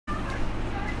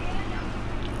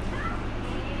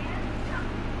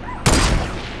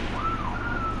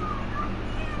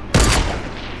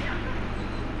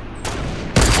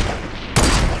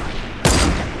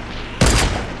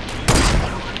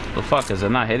fuck? Is it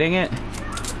not hitting it? The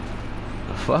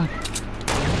fuck?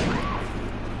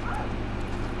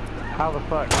 How the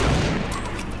fuck?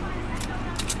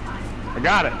 I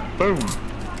got it. Boom.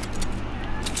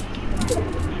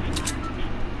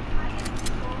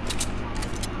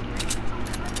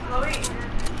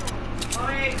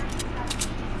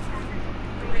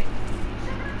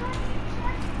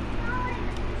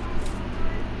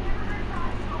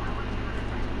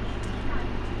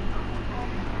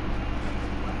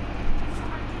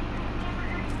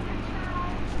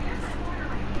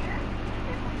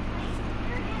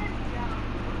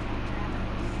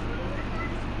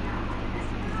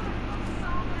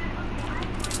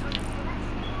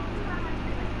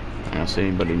 I don't see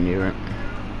anybody near it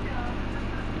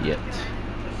yet.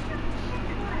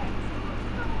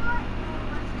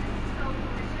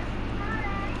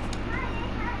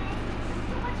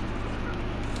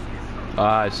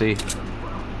 Ah, I see.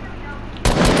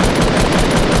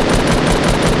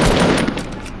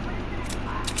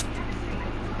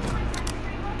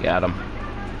 Got him.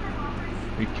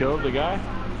 You killed the guy?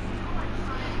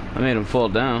 I made him fall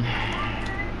down.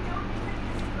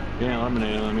 You didn't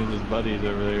eliminate him. That means his buddy's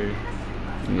over there.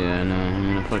 Yeah, no.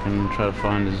 I'm gonna fucking try to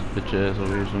find his bitch ass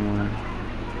over here somewhere.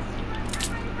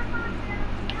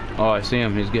 Oh, I see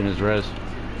him. He's getting his res.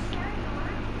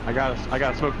 I got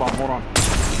a smoke bomb. Hold on.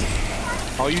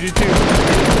 Oh, you do too.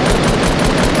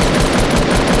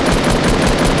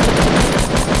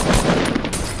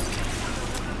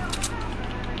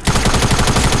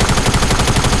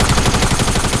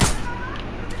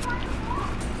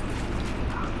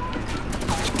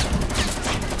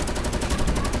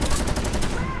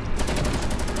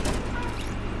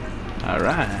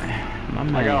 Alright, my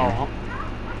man. I got all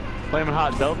flaming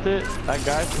hot delta it. That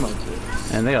guy smokes it.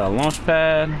 And they got a launch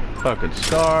pad, fucking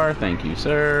scar, thank you,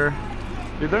 sir.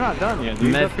 Dude, they're not done yet.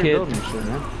 Dude, Med kit. Shit,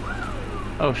 man.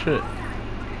 Oh shit.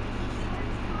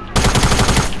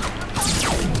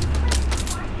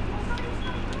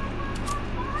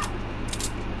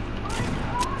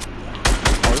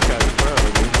 Oh, this guy's a pro,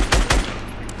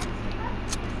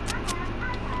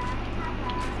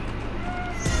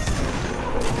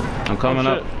 dude. I'm coming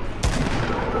up.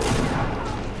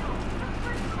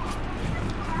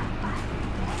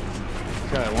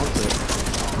 This guy wants it.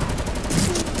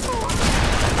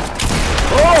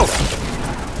 Oh!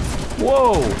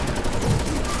 Whoa!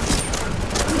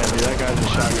 Yeah, dude, that guy's a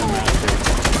shotgun master.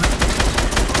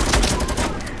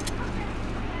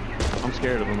 I'm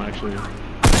scared of him, actually.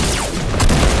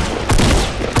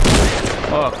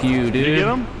 Fuck you, dude. Did you get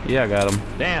him? Yeah, I got him.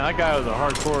 Damn, that guy was a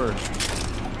hardcore.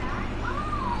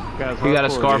 He got a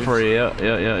scar for you.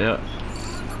 Yeah.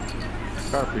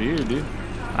 Scar for you, dude.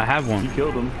 I have one. You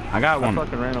killed him. I got one. I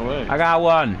fucking ran away. I got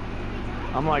one.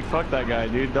 I'm like, fuck that guy,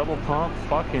 dude. Double pump,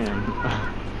 fuck him.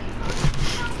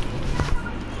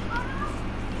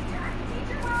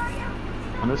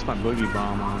 I missed my boogie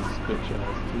bomb on this bitch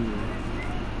ass, too.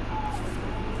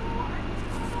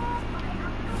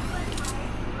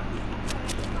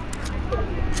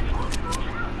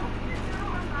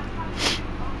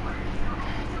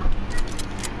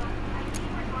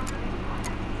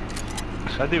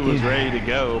 That dude was ready to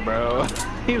go, bro.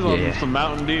 He was on some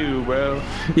Mountain Dew, bro.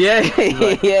 Yeah,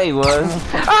 like, yeah, he was.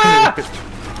 Ah!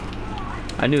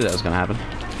 I knew that was gonna happen.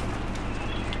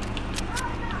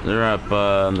 They're up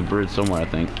on the bridge somewhere, I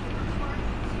think.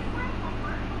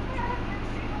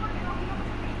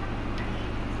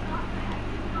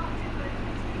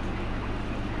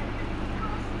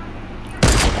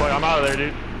 Wait, I'm out of there,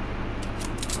 dude.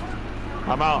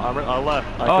 I'm out. I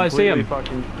left. I see him.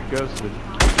 Fucking ghosted.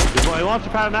 He launched a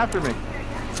pattern after me.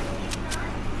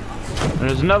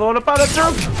 There's another one up on the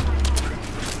truck.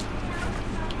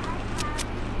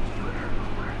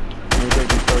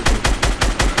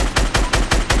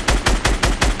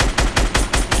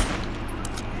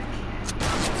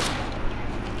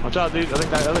 Watch out, dude. I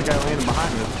think that other guy landed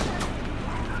behind us.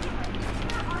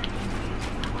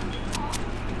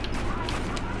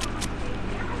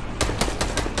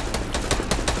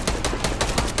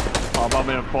 Oh, I'm about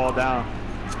me to fall down.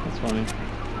 That's funny.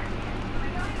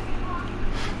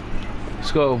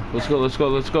 Let's go. Let's go. Let's go.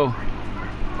 Let's go.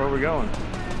 Where are we going?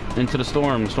 Into the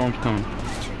storm. The storm's coming.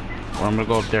 Or I'm gonna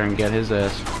go up there and get his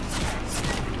ass.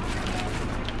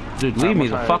 Dude, leave me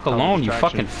the fuck alone, you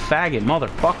fucking faggot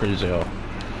motherfuckers, yo.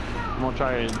 I'm gonna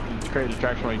try and create a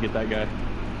distraction while you get that guy.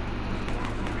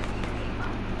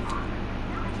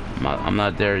 I'm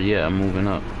not there yet. I'm moving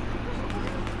up.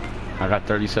 I got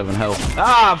 37 health.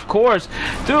 Ah, of course.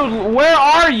 Dude, where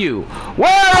are you?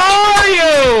 Where are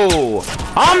you?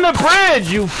 On the bridge,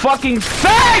 you fucking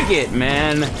faggot,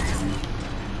 man.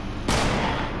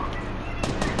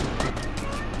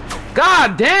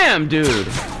 God damn, dude.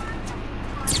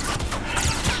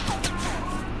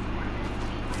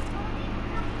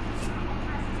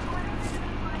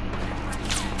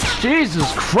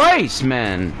 Jesus Christ,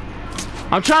 man.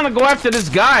 I'm trying to go after this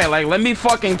guy. Like, let me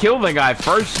fucking kill the guy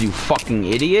first, you fucking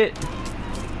idiot.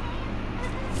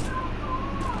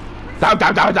 I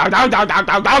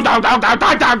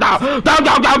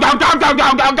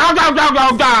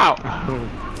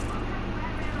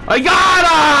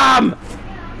got him!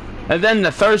 And then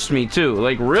the thirst me too.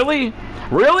 Like, really?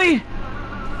 Really?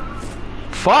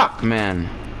 Fuck, man.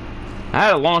 I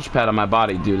had a launch pad on my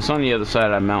body, dude. It's on the other side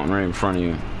of that mountain right in front of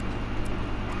you.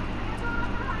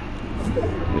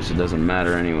 Guess it doesn't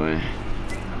matter anyway.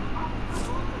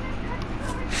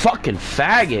 Fucking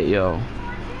faggot, yo.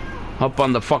 Up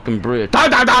on the fucking bridge.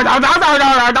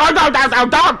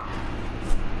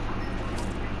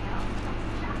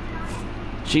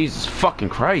 Jesus fucking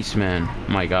Christ, man.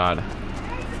 My God.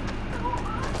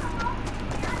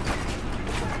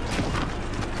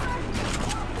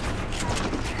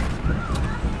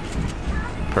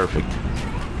 Perfect.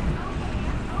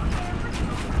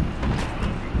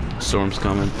 Storm's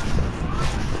coming.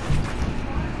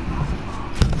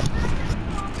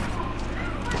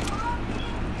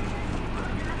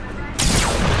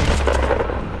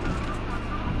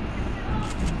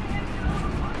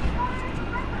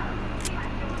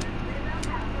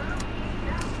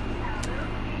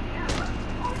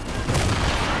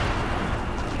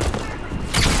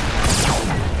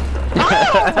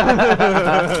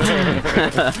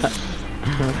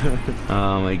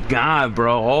 Oh my God,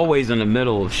 bro. Always in the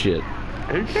middle of shit.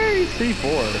 Who carries C4?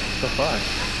 What the fuck?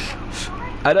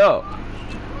 I know.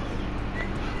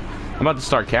 I'm about to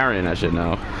start carrying that shit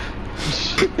now.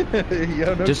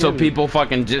 Yo, no just so people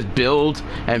fucking just build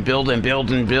and build and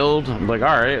build and build. I'm like,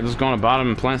 alright, let's go on the bottom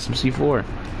and plant some C4.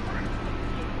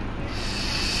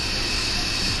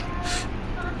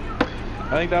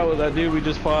 I think that was that dude we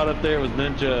just fought up there was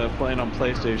Ninja playing on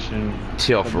PlayStation.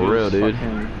 Yo, for real, dude.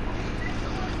 Fucking...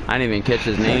 I didn't even catch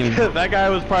his name. That guy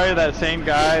was probably that same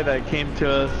guy that came to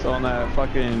us on that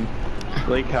fucking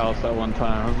lake house that one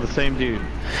time. It was the same dude.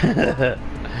 That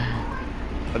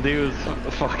dude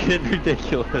was fucking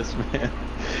ridiculous, man.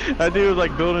 That dude was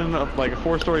like building up like a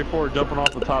 4-story fort, jumping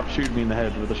off the top, shooting me in the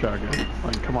head with a shotgun.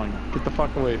 Like, come on, get the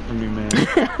fuck away from me, man.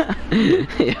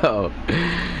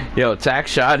 Yo, tack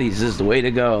shotties is the way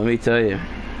to go, let me tell you.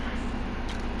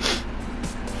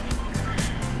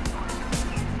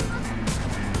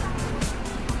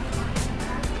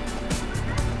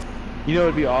 You know,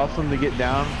 it'd be awesome to get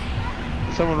down.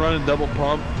 Someone running double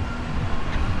pump.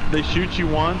 They shoot you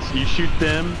once, you shoot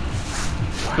them.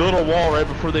 Build a wall right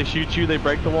before they shoot you. They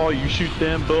break the wall, you shoot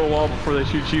them. Build a wall before they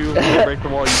shoot you. They break the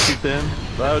wall, you shoot them.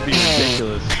 That would be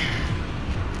ridiculous.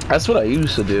 That's what I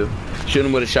used to do. Shoot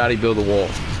him with a shotty, build a wall.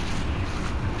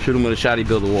 Shoot him with a shotty,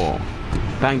 build a wall.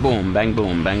 Bang boom, bang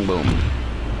boom, bang boom.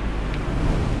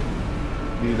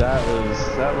 Dude, that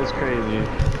was crazy.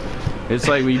 It's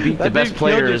like we beat the best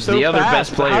players, so the other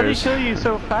fast. best players. How did he kill you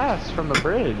so fast from the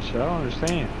bridge? I don't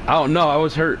understand. Oh no, I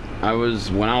was hurt.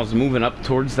 When I was moving up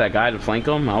towards that guy to flank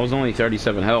him, I was only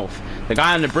 37 health. The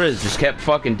guy on the bridge just kept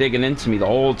fucking digging into me the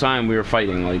whole time we were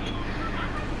fighting, like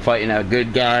fighting a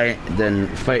good guy,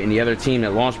 then fighting the other team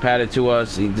that launch padded to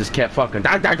us. He just kept fucking.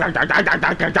 I got him!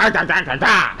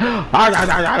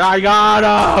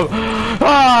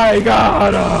 I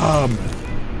got him!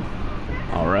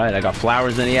 All right, I got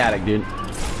flowers in the attic, dude.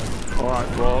 All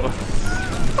right, well.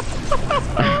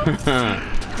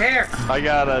 Here. I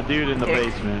got a dude in the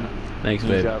basement. Thanks,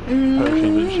 He's babe. got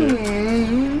potions and shit.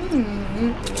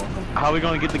 How are we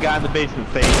gonna get the guy in the basement,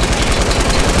 face?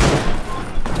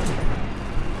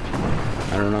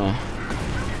 I don't know.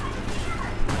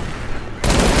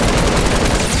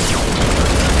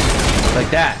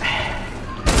 Like that.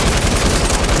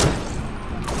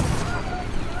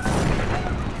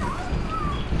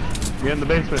 Get in the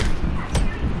basement.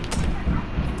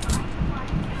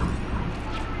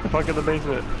 The fuck in the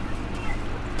basement.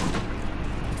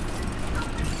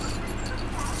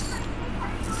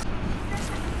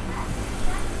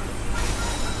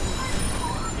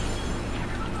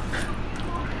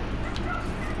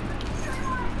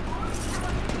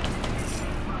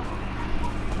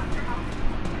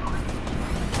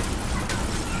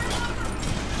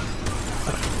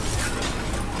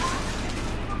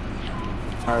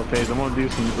 Alright, FaZe, I'm gonna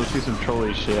let's do some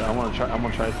trolly shit. I'm gonna try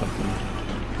something.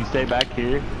 You stay back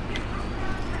here.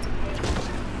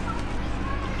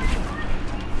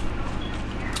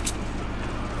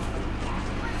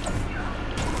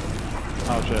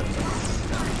 Oh shit.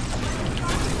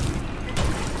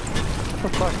 What the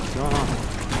fuck is going on?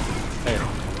 Hey.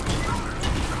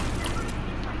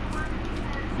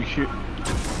 shoot.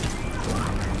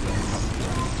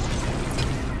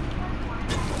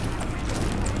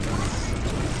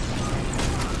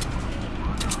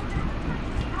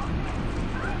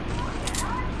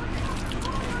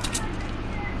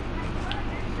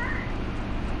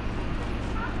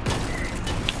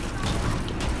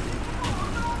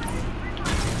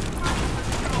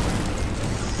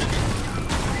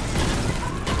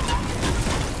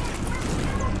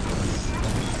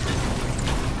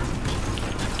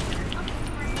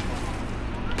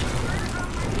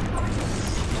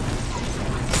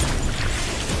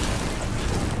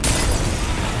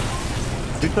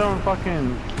 You throwing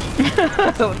fucking...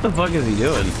 What the fuck is he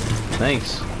doing?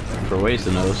 Thanks for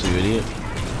wasting those, you idiot.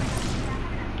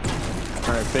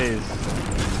 Alright, phase.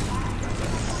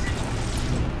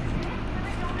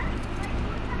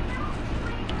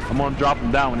 I'm gonna drop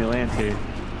him down when he lands here.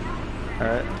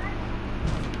 Alright?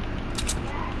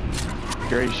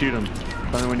 Get ready to shoot him.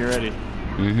 Tell me when you're ready.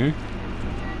 Mm-hmm.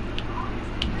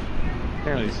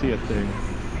 Can't really see a thing.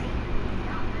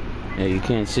 Yeah, you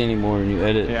can't see anymore when you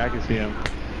edit. Yeah, I can see him.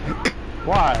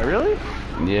 Why? Really?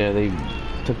 Yeah, they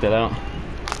took that out.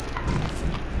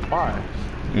 Why?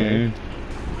 Mm-hmm.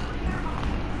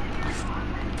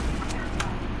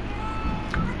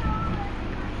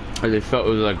 They felt it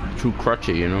was like too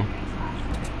crutchy, you know?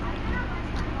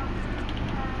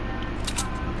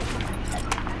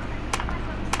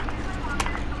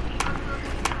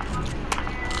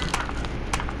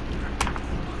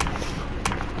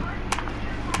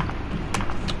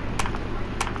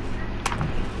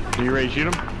 Are you ready to shoot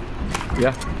him?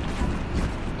 Yeah.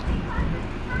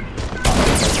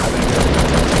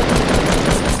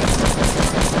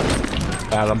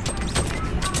 Got him.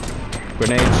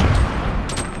 Grenades.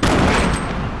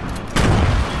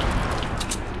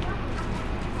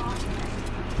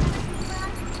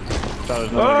 Oh,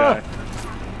 there's another guy.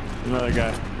 There's another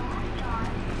guy.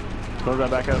 Close that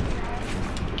back up.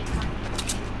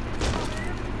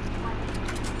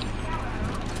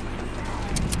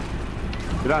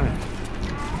 Get on it.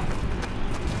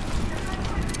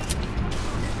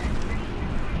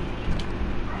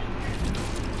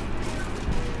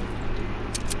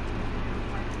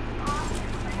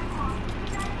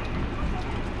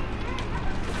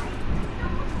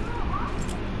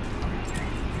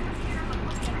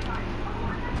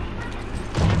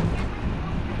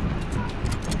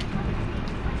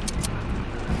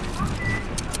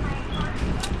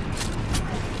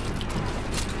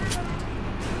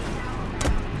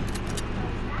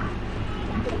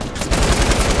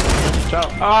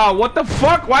 Oh, what the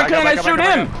fuck? Why can't I shoot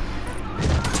him?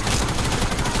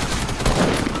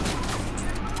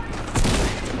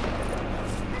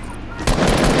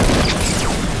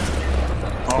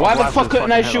 Why the fuck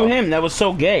couldn't I shoot him? That was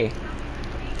so gay.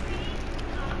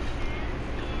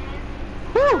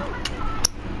 Woo!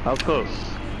 That was close.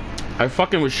 I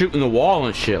fucking was shooting the wall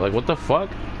and shit. Like, what the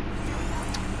fuck?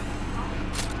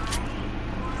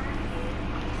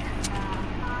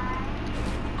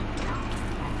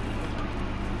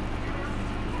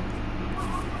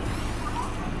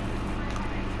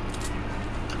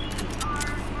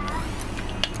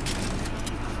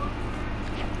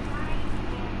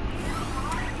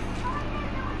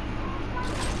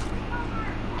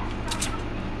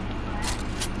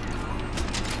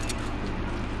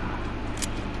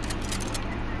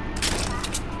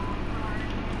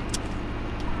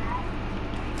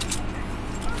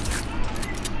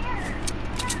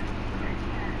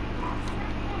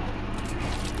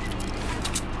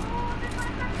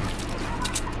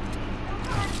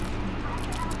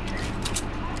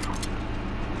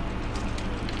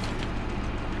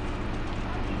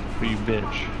 You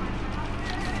bitch.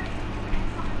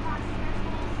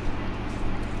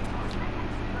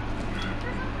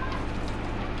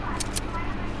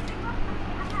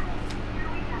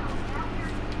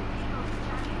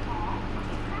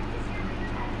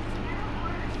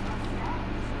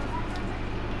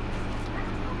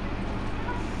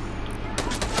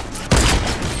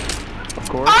 Of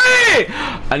course. Hey!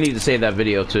 I need to save that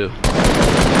video too.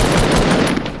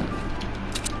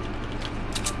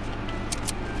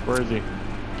 Where is he?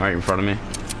 Right in front of me.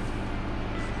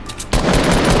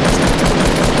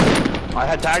 I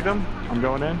had tagged him. I'm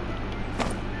going in.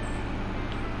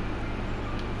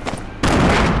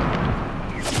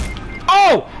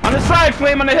 Oh! On the side,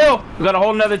 flame on the hill. We got a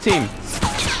whole nother team.